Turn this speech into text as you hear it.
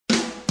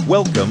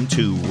Welcome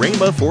to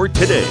Rhema for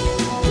Today.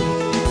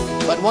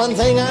 But one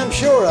thing I'm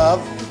sure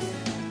of,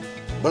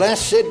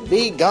 blessed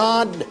be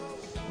God,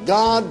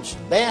 God's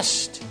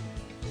best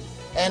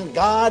and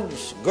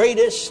God's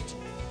greatest,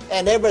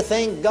 and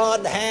everything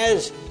God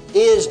has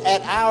is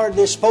at our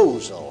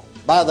disposal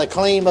by the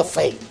claim of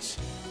faith.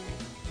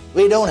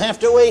 We don't have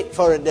to wait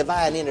for a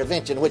divine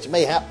intervention, which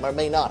may happen or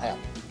may not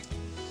happen.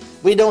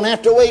 We don't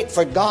have to wait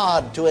for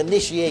God to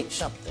initiate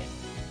something.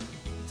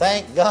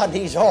 Thank God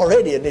He's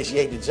already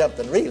initiated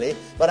something, really,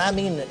 but I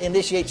mean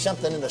initiate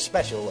something in a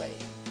special way.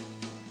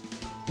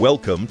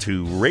 Welcome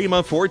to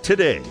Rhema for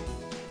Today.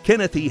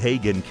 Kenneth E.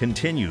 Hagin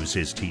continues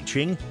his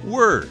teaching,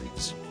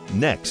 Words,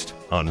 next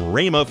on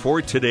Rhema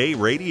for Today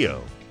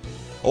Radio.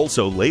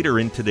 Also later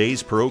in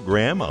today's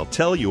program, I'll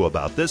tell you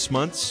about this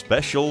month's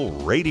special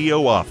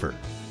radio offer.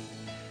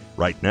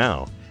 Right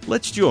now,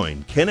 let's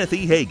join Kenneth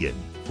E. Hagin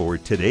for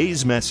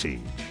today's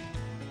message.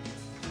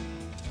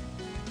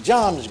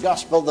 John's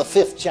Gospel, the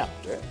 5th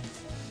chapter.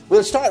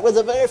 We'll start with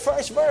the very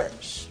first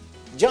verse.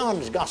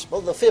 John's Gospel,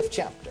 the 5th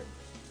chapter.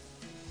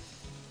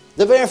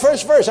 The very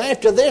first verse,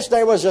 after this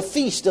there was a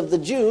feast of the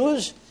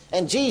Jews,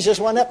 and Jesus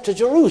went up to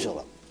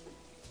Jerusalem.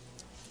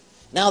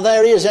 Now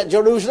there is at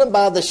Jerusalem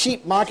by the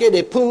sheep market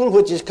a pool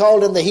which is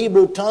called in the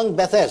Hebrew tongue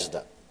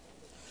Bethesda,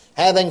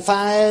 having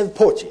 5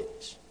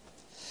 porches.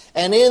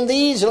 And in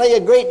these lay a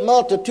great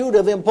multitude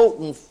of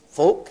impotent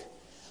folk,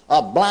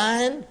 of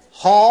blind,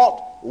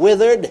 halt,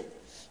 withered,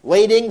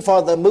 waiting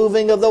for the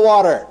moving of the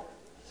water.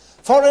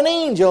 For an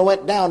angel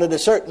went down at a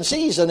certain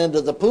season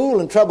into the pool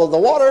and troubled the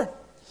water.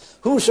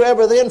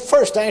 Whosoever then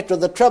first after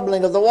the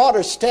troubling of the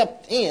water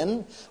stepped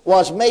in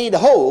was made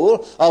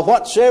whole of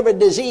whatsoever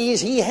disease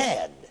he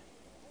had.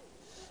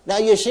 Now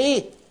you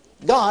see,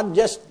 God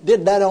just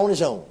did that on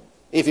His own.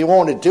 If He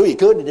wanted to, He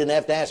could. He didn't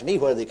have to ask me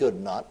whether He could or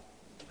not.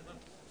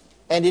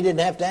 And He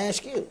didn't have to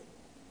ask you.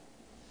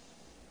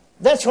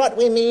 That's what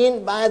we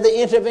mean by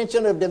the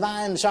intervention of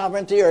divine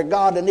sovereignty, or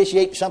God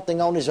initiates something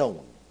on His own.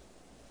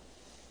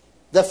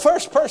 The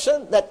first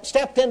person that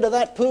stepped into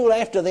that pool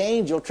after the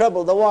angel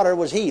troubled the water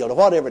was healed, or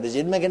whatever it is. It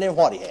didn't make any difference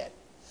what he had.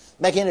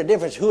 Make any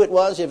difference who it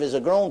was, if it's a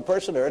grown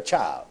person or a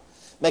child.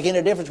 Make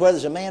any difference whether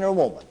it's a man or a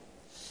woman.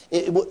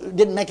 It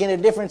didn't make any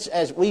difference,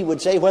 as we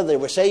would say, whether they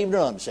were saved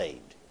or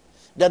unsaved.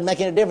 Doesn't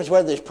make any difference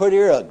whether it's pretty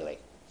or ugly.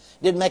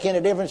 Didn't make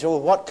any difference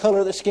what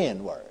color the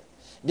skin were.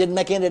 Didn't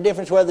make any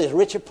difference whether it's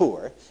rich or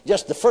poor.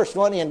 Just the first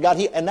one in got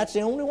healed, and that's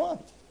the only one.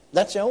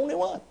 That's the only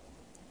one.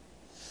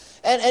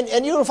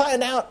 And you'll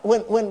find out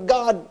when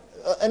God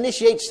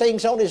initiates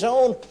things on His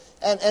own,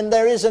 and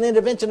there is an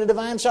intervention of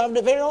divine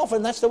sovereignty, very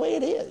often that's the way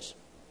it is.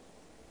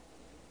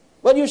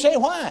 Well, you say,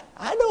 why?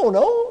 I don't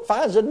know. If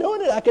I was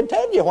doing it, I could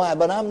tell you why,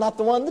 but I'm not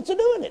the one that's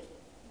doing it.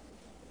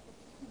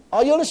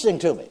 Are you listening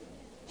to me?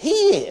 He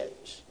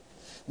is.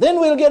 Then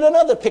we'll get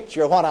another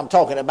picture of what I'm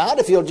talking about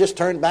if you'll just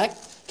turn back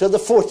to the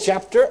 4th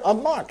chapter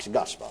of Mark's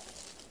Gospel.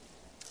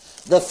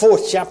 The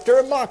 4th chapter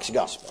of Mark's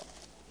Gospel.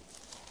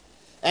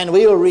 And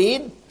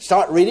we'll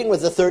start reading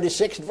with the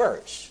 36th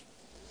verse.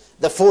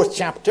 The 4th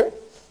chapter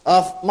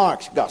of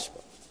Mark's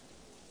Gospel.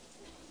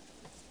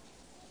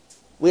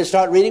 We'll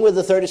start reading with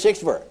the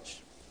 36th verse.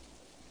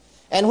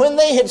 And when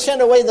they had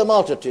sent away the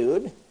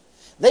multitude,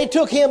 they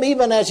took Him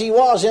even as He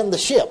was in the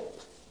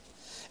ship.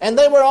 And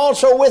there were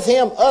also with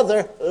Him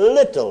other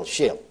little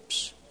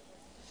ships.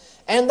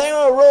 And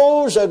there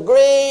arose a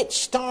great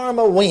storm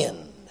of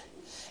wind,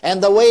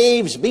 and the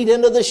waves beat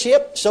into the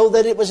ship so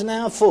that it was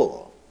now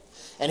full.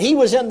 And He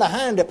was in the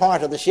hinder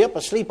part of the ship,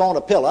 asleep on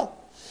a pillow.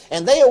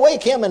 And they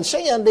awake Him and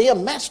say unto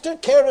Him, Master,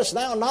 carest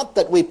thou not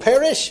that we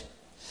perish?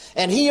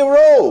 And He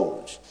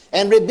arose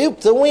and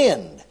rebuked the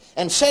wind,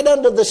 and said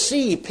unto the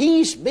sea,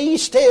 Peace, be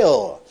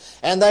still.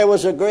 And there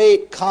was a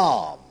great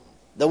calm.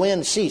 The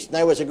wind ceased, and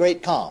there was a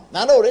great calm.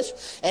 Now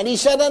notice, and He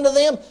said unto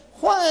them,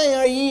 Why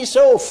are ye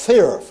so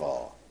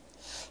fearful?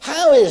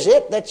 How is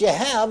it that you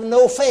have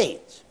no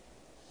faith?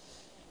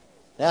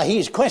 Now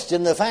He's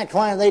questioned the fact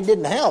why they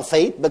didn't have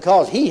faith,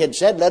 because He had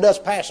said, let us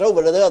pass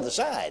over to the other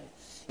side.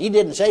 He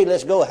didn't say,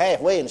 let's go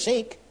halfway and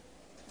sink.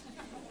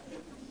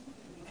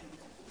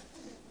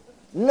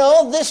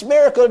 No, this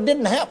miracle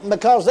didn't happen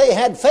because they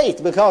had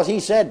faith, because He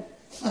said,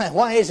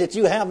 why is it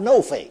you have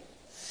no faith?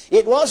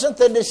 It wasn't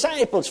the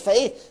disciples'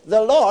 faith.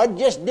 The Lord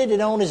just did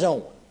it on His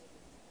own.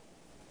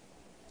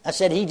 I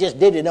said He just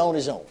did it on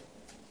His own.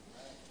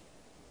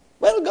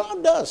 Well,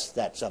 God does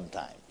that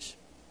sometimes.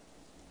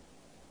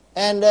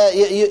 And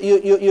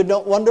you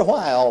don't wonder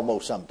why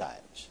almost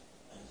sometimes.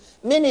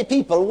 Many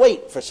people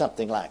wait for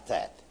something like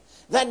that.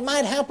 That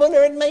might happen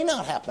or it may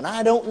not happen.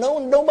 I don't know,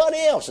 and nobody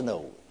else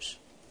knows.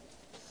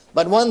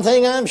 But one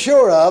thing I'm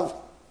sure of,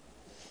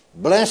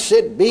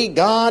 blessed be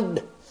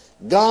God,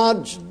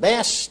 God's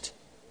best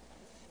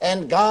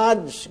and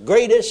God's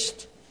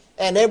greatest,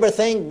 and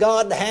everything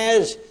God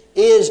has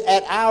is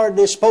at our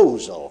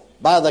disposal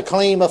by the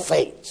claim of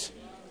faith.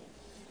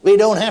 We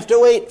don't have to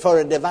wait for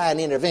a divine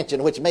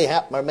intervention, which may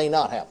happen or may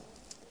not happen.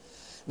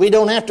 We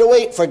don't have to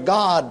wait for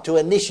God to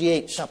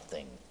initiate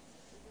something.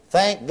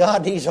 Thank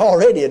God he's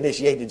already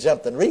initiated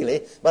something,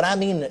 really. But I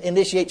mean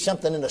initiate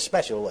something in a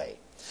special way.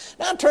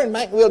 Now turn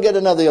back and we'll get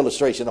another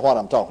illustration of what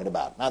I'm talking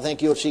about. I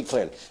think you'll see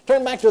clearly.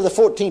 Turn back to the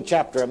 14th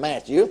chapter of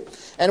Matthew,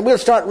 and we'll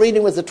start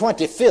reading with the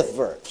 25th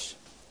verse.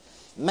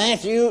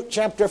 Matthew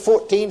chapter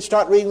 14,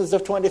 start reading with the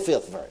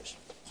 25th verse.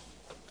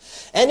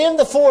 And in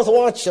the fourth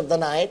watch of the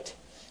night,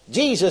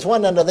 Jesus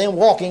went unto them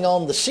walking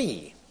on the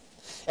sea.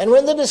 And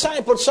when the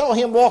disciples saw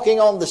him walking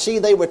on the sea,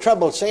 they were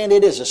troubled, saying,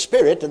 It is a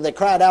spirit, and they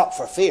cried out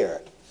for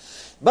fear.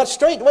 But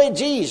straightway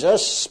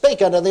Jesus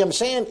spake unto them,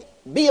 saying,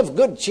 Be of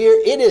good cheer,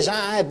 it is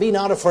I, be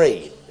not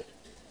afraid.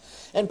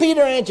 And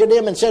Peter answered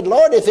him and said,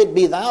 Lord, if it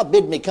be thou,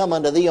 bid me come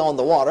unto thee on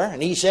the water.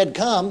 And he said,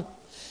 Come.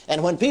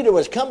 And when Peter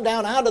was come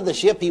down out of the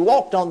ship, he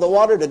walked on the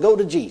water to go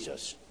to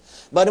Jesus.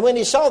 But when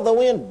he saw the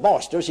wind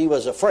boisterous, he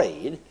was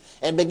afraid.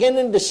 And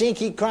beginning to sink,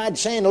 he cried,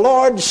 saying,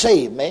 Lord,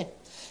 save me.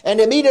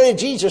 And immediately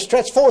Jesus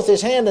stretched forth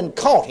his hand and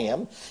caught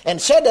him,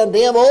 and said unto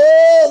him,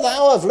 O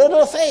thou of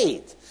little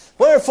faith,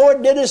 wherefore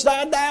didst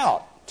thou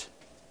doubt?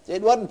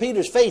 It wasn't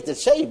Peter's faith that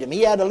saved him.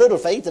 He had a little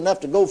faith, enough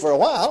to go for a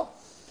while,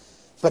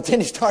 but then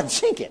he started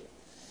sinking.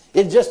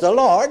 It's just the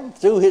Lord,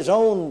 through his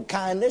own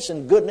kindness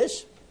and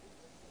goodness,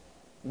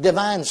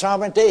 divine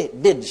sovereignty,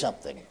 did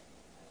something.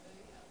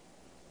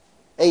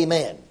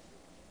 Amen.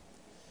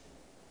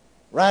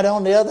 Right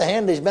on the other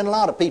hand, there's been a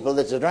lot of people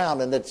that's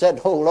drowned and that said,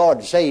 Oh,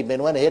 Lord, save me,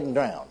 and went ahead and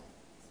drowned.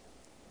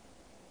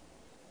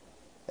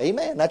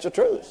 Amen. That's the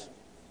truth.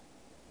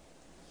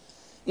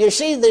 You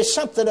see, there's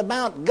something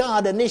about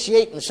God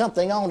initiating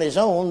something on his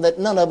own that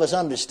none of us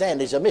understand.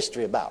 There's a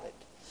mystery about it.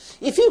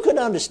 If you could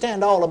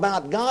understand all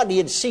about God,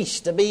 you'd cease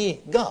to be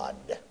God.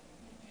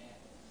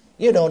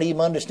 You don't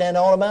even understand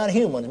all about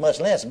humans, much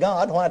less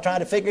God. Why try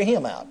to figure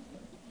him out?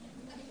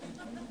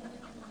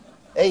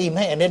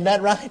 Amen. Isn't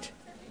that right?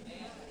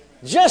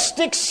 Just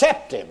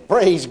accept him,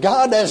 praise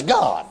God, as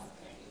God.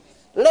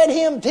 Let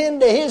him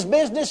tend to his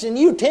business and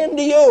you tend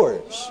to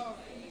yours.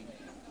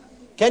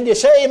 Can you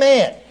say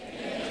amen?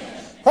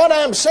 What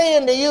I'm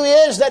saying to you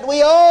is that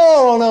we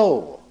all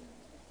know,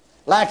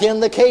 like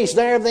in the case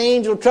there of the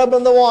angel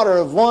troubling the water,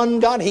 of one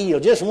got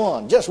healed, just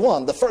one.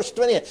 The first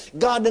 20.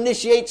 God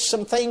initiates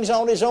some things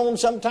on his own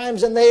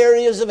sometimes in the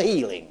areas of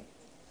healing.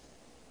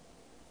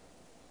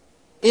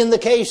 In the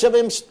case of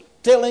him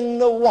stilling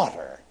the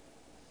water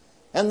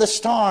and the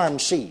storm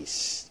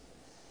cease.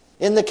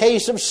 In the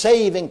case of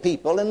saving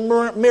people and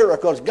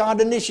miracles,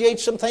 God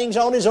initiates some things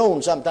on his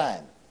own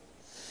sometime.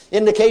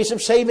 In the case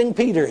of saving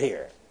Peter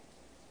here.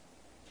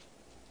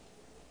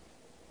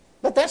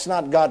 But that's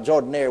not God's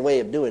ordinary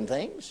way of doing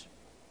things.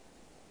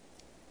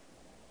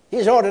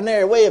 His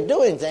ordinary way of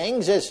doing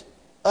things is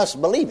us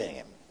believing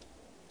him,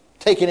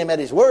 taking him at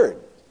his word.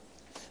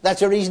 That's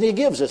the reason he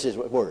gives us his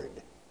word,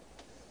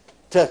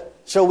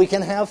 so we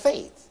can have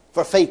faith.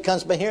 For faith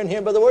comes by hearing, and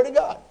hearing by the word of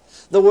God.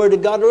 The word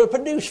of God will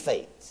produce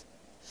faith.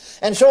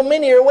 And so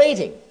many are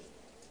waiting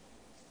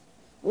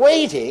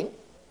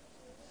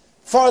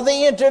for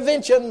the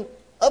intervention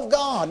of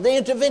God, the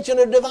intervention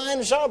of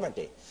divine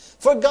sovereignty,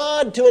 for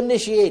God to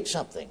initiate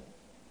something,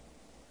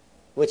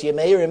 which he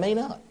may or may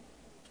not.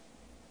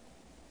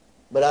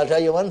 But I'll tell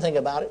you one thing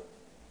about it.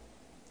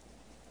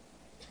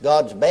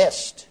 God's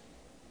best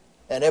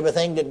and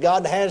everything that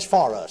God has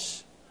for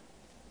us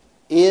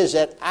is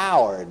at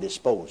our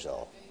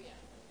disposal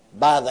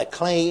by the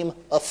claim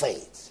of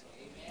faith.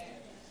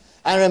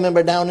 I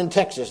remember down in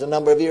Texas a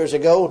number of years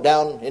ago,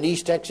 down in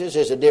East Texas,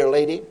 there's a dear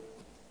lady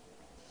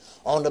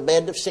on the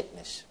bed of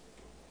sickness.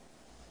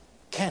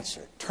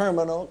 Cancer,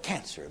 terminal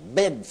cancer,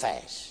 bed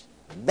fast,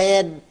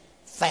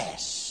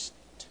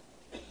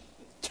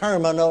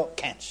 terminal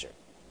cancer.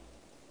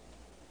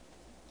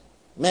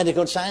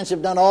 Medical science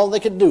have done all they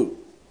could do.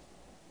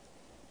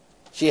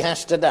 She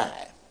has to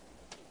die.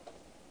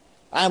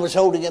 I was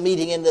holding a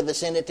meeting in the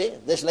vicinity.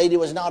 This lady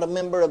was not a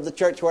member of the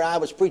church where I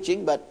was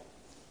preaching, but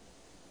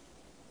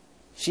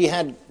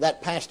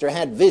that pastor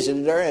had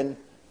visited her and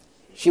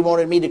she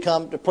wanted me to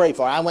come to pray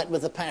for her. I went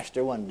with the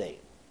pastor one day.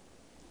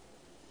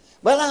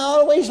 Well, I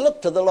always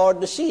looked to the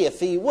Lord to see if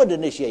he would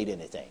initiate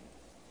anything.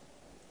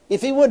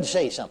 If he would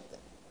say something.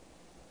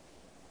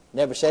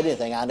 Never said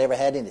anything. I never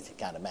had any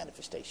kind of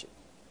manifestation.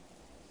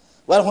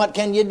 Well, what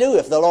can you do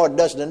if the Lord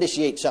doesn't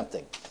initiate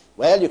something?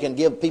 Well, you can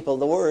give people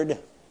the word.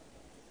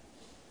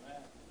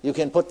 You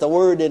can put the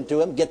word into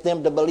them, get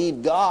them to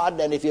believe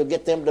God, and if you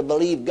get them to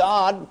believe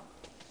God,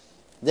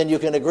 then you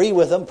can agree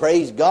with them,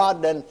 praise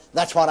God, and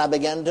that's what I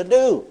began to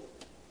do.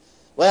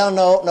 Well,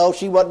 no,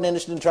 she wasn't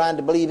interested in trying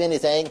to believe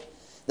anything.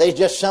 There's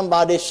just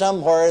somebody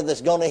somewhere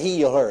that's going to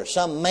heal her,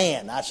 some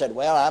man. I said,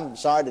 well, I'm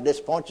sorry to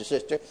disappoint you,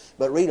 sister,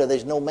 but Rita,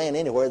 there's no man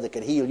anywhere that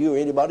could heal you or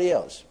anybody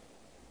else.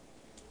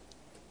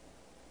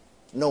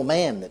 No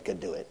man that could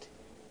do it.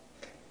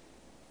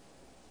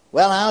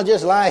 Well, I'll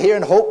just lie here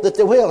and hope that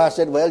they will. I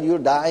said, well, you'll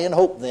die in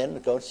hope then,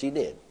 because she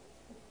did.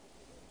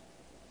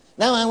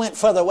 Now, I went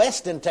further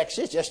west in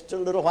Texas just a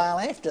little while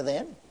after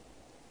then.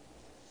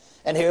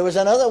 And here was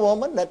another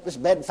woman that was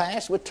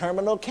bedfast with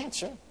terminal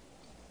cancer.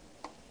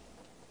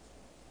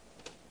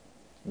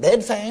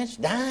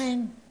 Bedfast,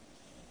 dying.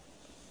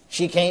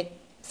 She can't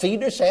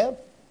feed herself.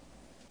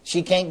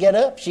 She can't get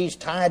up. She's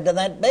tied to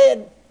that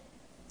bed.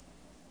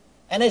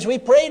 And as we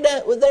prayed,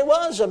 there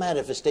was a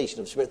manifestation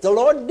of Spirit. The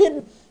Lord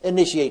did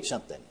initiate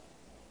something.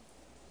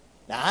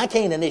 Now, I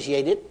can't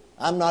initiate it.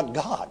 I'm not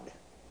God.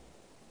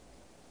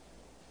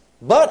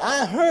 But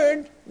I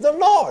heard the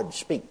Lord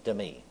speak to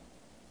me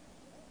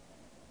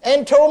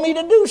and told me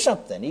to do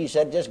something. He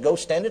said, just go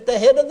stand at the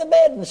head of the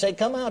bed and say,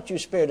 come out, you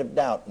spirit of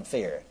doubt and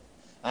fear.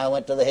 I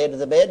went to the head of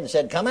the bed and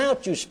said, come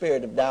out, you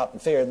spirit of doubt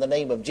and fear, in the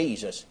name of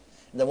Jesus.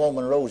 And the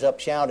woman rose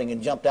up shouting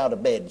and jumped out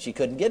of bed. She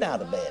couldn't get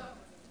out of bed.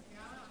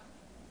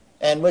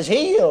 And was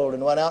healed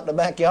and went out in the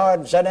backyard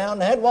and sat down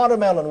and had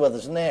watermelon with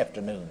us in the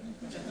afternoon.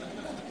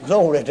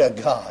 Glory to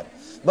God.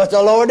 But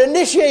the Lord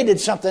initiated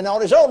something on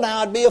His own. Now,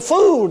 I'd be a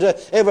fool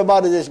to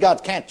everybody that's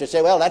got cancer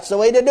say, well, that's the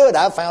way to do it.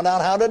 I found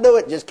out how to do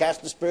it. Just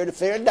cast the spirit of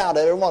fear and doubt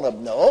every one of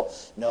them.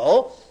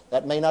 No,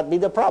 that may not be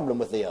the problem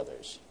with the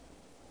others.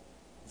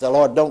 If the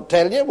Lord don't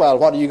tell you, well,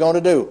 what are you going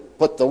to do?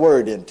 Put the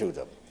word into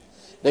them.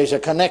 There's a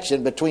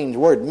connection between the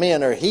word.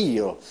 Men are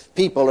healed.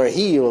 People are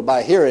healed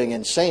by hearing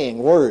and saying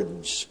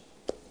words.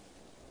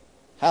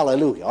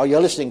 Hallelujah. Are you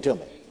listening to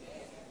me?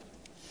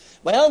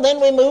 Well, then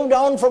we moved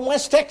on from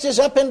West Texas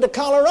up into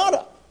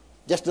Colorado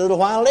just a little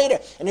while later.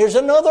 And here's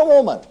another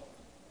woman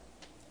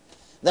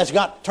that's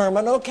got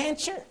terminal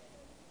cancer.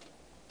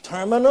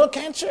 Terminal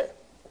cancer.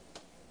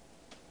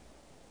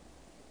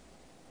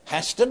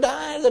 Has to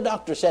die, the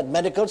doctor said.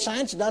 Medical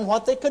science done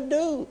what they could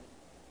do.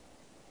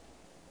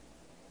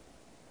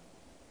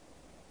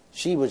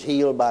 She was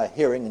healed by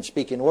hearing and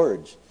speaking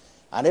words.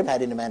 I never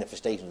had any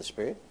manifestation of the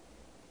Spirit.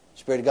 The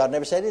Spirit of God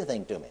never said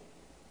anything to me.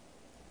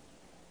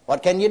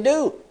 What can you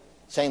do?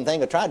 Same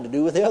thing I tried to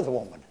do with the other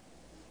woman.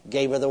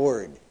 Gave her the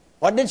word.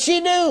 What did she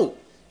do?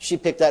 She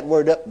picked that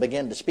word up and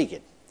began to speak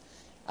it.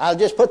 I'll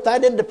just put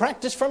that into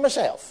practice for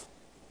myself.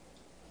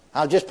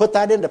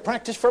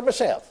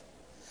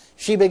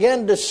 She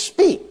began to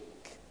speak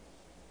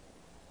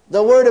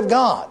the word of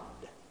God.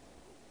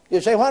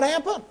 You say, what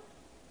happened?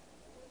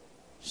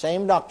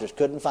 Same doctors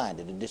couldn't find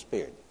it. It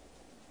disappeared.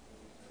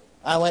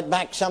 I went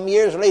back some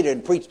years later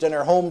and preached in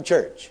her home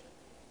church.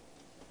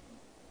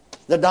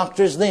 The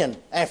doctors then,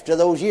 after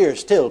those years,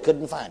 still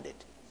couldn't find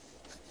it.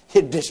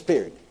 It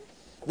disappeared.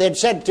 They'd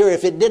said to her,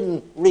 if it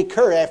didn't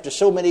recur after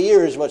so many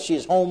years, well,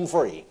 she's home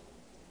free.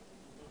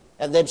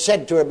 And they'd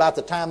said to her about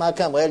the time I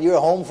come, well, you're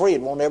home free.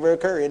 It won't ever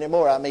occur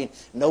anymore. I mean,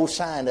 no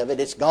sign of it.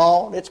 It's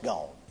gone. It's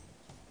gone.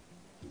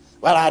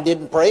 Well, I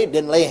didn't pray.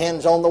 Didn't lay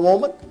hands on the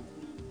woman.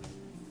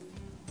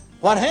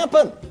 What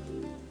happened?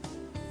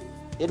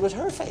 It was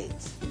her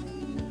faith.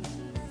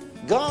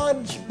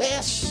 God's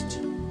best.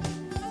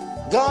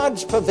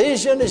 God's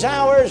provision is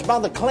ours by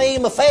the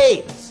claim of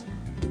faith.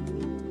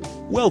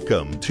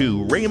 Welcome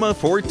to Rhema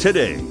for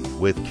Today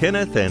with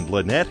Kenneth and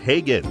Lynette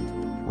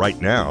Hagin. Right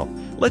now,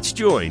 let's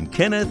join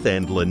Kenneth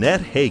and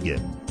Lynette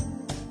Hagin.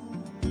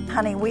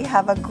 Honey, we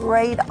have a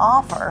great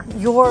offer.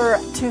 Your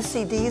 2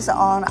 CDs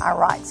on our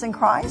rights in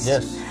Christ.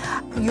 Yes.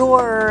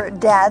 Your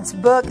dad's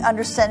book,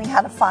 Understanding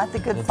How to Fight the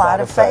Good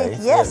Fight of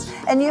Faith. Yes.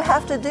 And you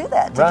have to do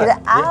that to get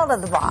it out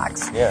of the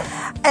box. Yes.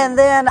 And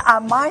then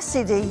my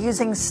CD,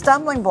 Using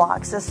Stumbling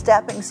Blocks as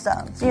Stepping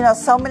Stones. You know,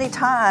 so many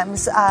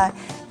times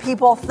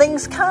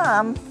things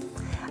come,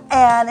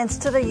 and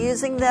instead of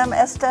using them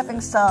as stepping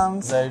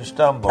stones, they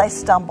stumble.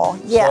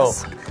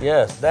 Yes. So,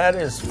 yes, that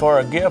is for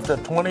a gift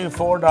of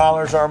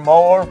 $24 or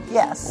more.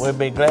 Yes. We'd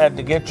be glad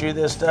to get you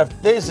this stuff.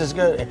 This is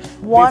good.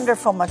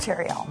 Wonderful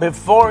material.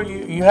 Before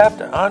you have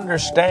to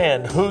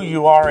understand who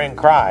you are in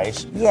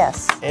Christ.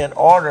 Yes. In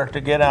order to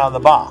get out of the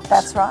box.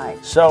 That's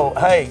right. So,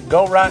 hey,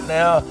 go right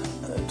now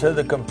to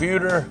the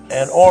computer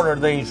and order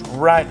these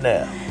right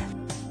now.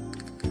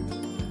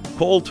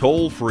 Call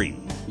toll-free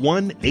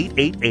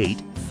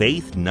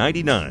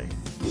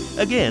 1-888-FAITH-99.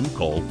 Again,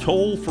 call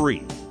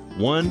toll-free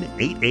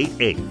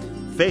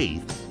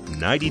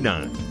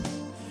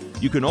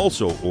 1-888-FAITH-99. You can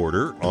also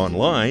order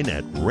online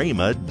at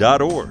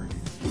rhema.org.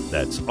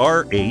 That's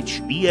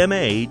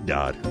rhema.org.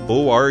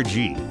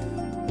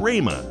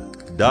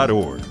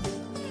 rhema.org.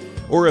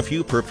 Or if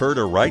you prefer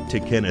to write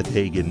to Kenneth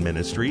Hagin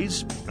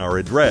Ministries, our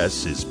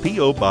address is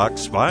P.O.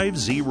 Box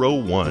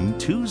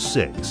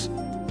 50126,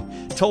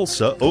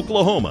 Tulsa,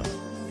 Oklahoma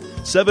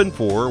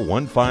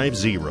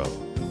 74150.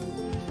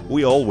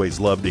 We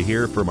always love to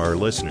hear from our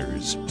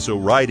listeners, so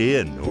write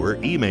in or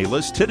email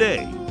us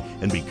today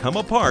and become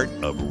a part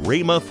of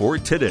Rhema for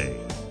Today.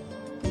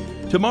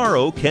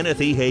 Tomorrow,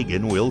 Kenneth E.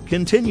 Hagin will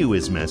continue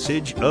his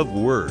message of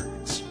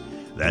words.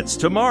 That's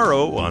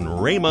tomorrow on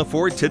Rhema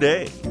for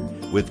Today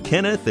with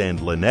Kenneth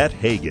and Lynette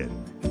Hagin.